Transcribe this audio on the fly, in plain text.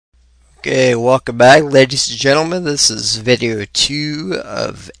Okay, welcome back, ladies and gentlemen. This is video 2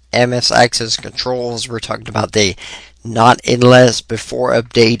 of MS Access Controls. We're talking about the NotInList before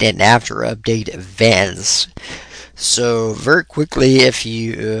update and after update events. So very quickly, if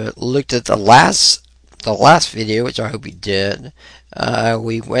you looked at the last video, which I hope you did,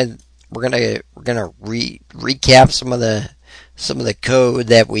 we're gonna recap some of the code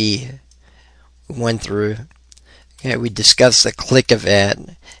that we went through. Okay, we discussed the click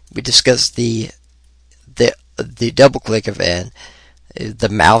event. We discussed the double click event, the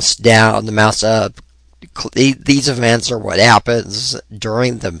mouse down, the mouse up. These events are what happens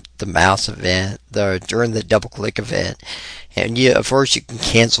during the mouse event, during the double click event, and of course you can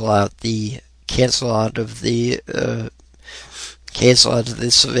cancel out of this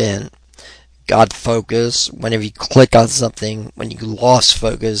event. Got focus. Whenever you click on something, when you lost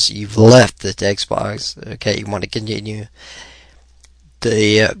focus, you've left the text box. Okay, you want to continue.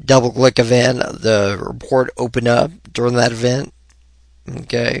 The double click event, the report open up during that event.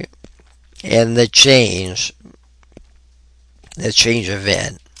 Okay, and the change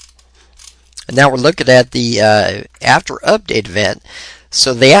event. And now we're looking at the after update event.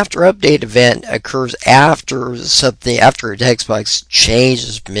 So the after update event occurs after a text box change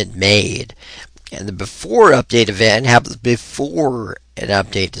has been made. And the before update event happens before an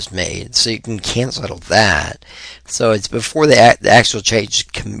update is made. So you can cancel that. So it's before the actual change is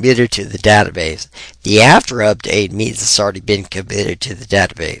committed to the database. The after update means it's already been committed to the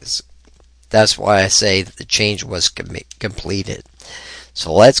database. That's why I say that the change was completed.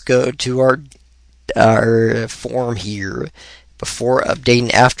 So let's go to our form here. Before update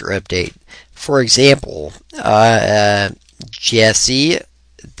and after update. For example, Jesse,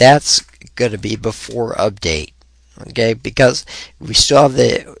 that's going to be before update. Okay, because we still have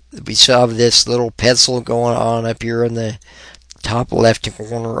this little pencil going on up here in the top left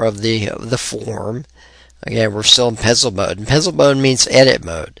corner of the form. Okay, we're still in pencil mode. And pencil mode means edit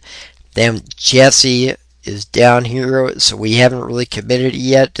mode. Then Jesse is down here, so we haven't really committed it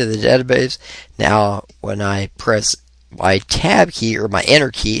yet to the database. Now, when I press my tab key or my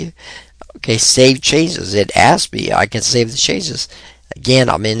enter key, okay, save changes. It asks me, I can save the changes. Again,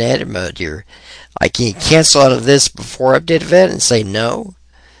 I'm in edit mode here. I can cancel out of this before update event and say no.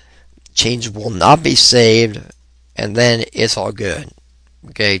 Change will not be saved, and then it's all good.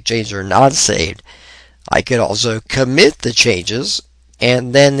 Okay, changes are not saved. I could also commit the changes,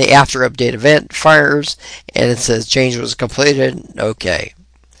 and then the after update event fires, and it says change was completed. Okay.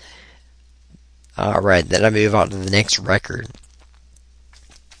 Alright, then I move on to the next record.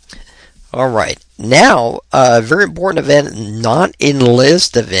 Alright, now, a very important event,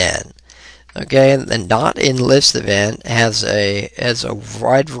 NotInList event. Okay, the NotInList event has a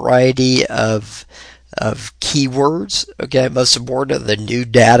wide variety of keywords. Okay, most important, the new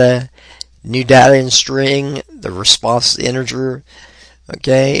data in string, the response integer.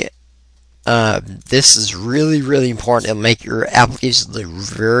 Okay, this is really important. It'll make your application look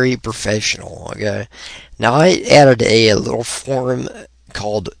very professional. Okay, now I added a little form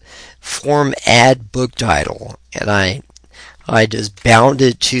called form add book title, and I just bound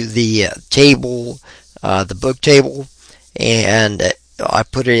it to the table, the book table, and I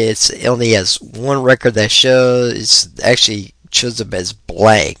put it only has one record that shows up as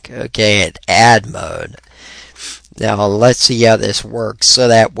blank. Okay, in add mode. Now let's see how this works, so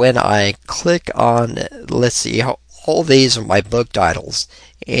that when I click on, let's see, how all these are my book titles,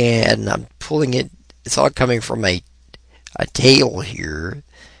 and I'm pulling it, it's all coming from a table here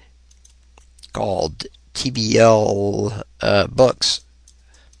called TBL books.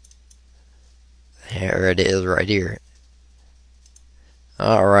 There it is right here.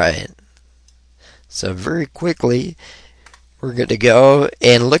 Alright, so very quickly we're going to go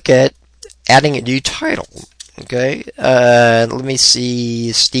and look at adding a new title. Okay, let me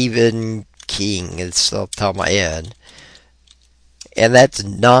see, Stephen King, it's off the top of my head. And that's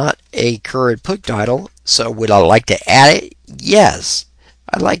not a current book title, so would I like to add it? Yes,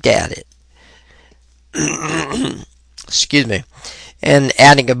 I'd like to add it. Excuse me. And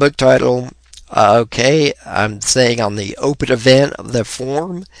adding a book title, okay, I'm saying on the open event of the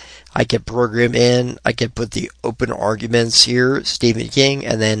form, I can program in, I can put the open arguments here, Stephen King,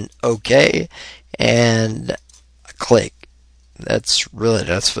 and then okay, and click. That's really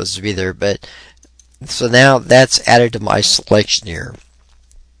not supposed to be there, but so now that's added to my selection here.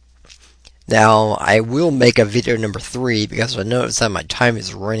 Now I will make a video number 3 because I notice that my time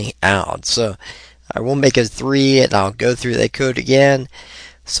is running out. So I will make a 3 and I'll go through that code again.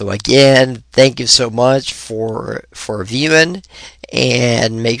 So again, thank you so much for viewing,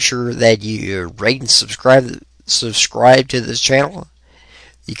 and make sure that you rate and subscribe to this channel.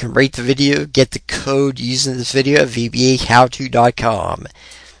 You can rate the video, get the code using this video at VBAHowTo.com.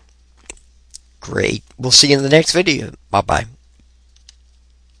 Great. We'll see you in the next video. Bye-bye.